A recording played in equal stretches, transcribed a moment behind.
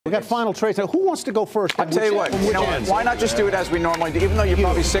We got final trades. Who wants to go first? I'll tell you what, why not just do it as we normally do? Even though you're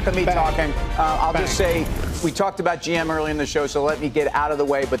probably sick of me talking, I'll just say we talked about GM early in the show, so let me get out of the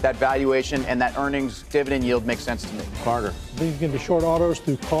way, but that valuation and that earnings dividend yield makes sense to me. Carter. I think you can be short autos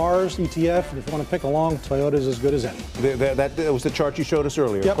through CARZ, ETF, and if you want to pick along, Toyota's as good as any. That was the chart you showed us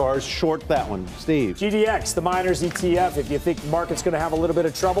earlier. Yep. CARZ, short that one. Steve. GDX, the miners ETF. If you think the market's going to have a little bit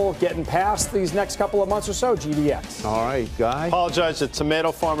of trouble getting past these next couple of months or so, GDX. All right, Guy. Apologize to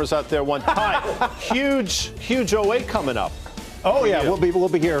tomato farmers out there. One time, huge 08 coming up. Oh yeah, we'll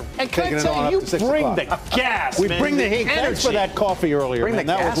be here. And taking can I it tell on you, up to 6 bring o'clock. the gas, We man, bring the heat. Thanks for that coffee earlier. Bring man.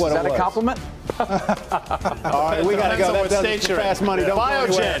 the gas. That was what Is that it was. a compliment? All right, we got to go. Depends on what That's state you're in. fast money. Don't go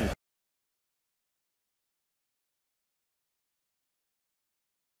anywhere. Biogen.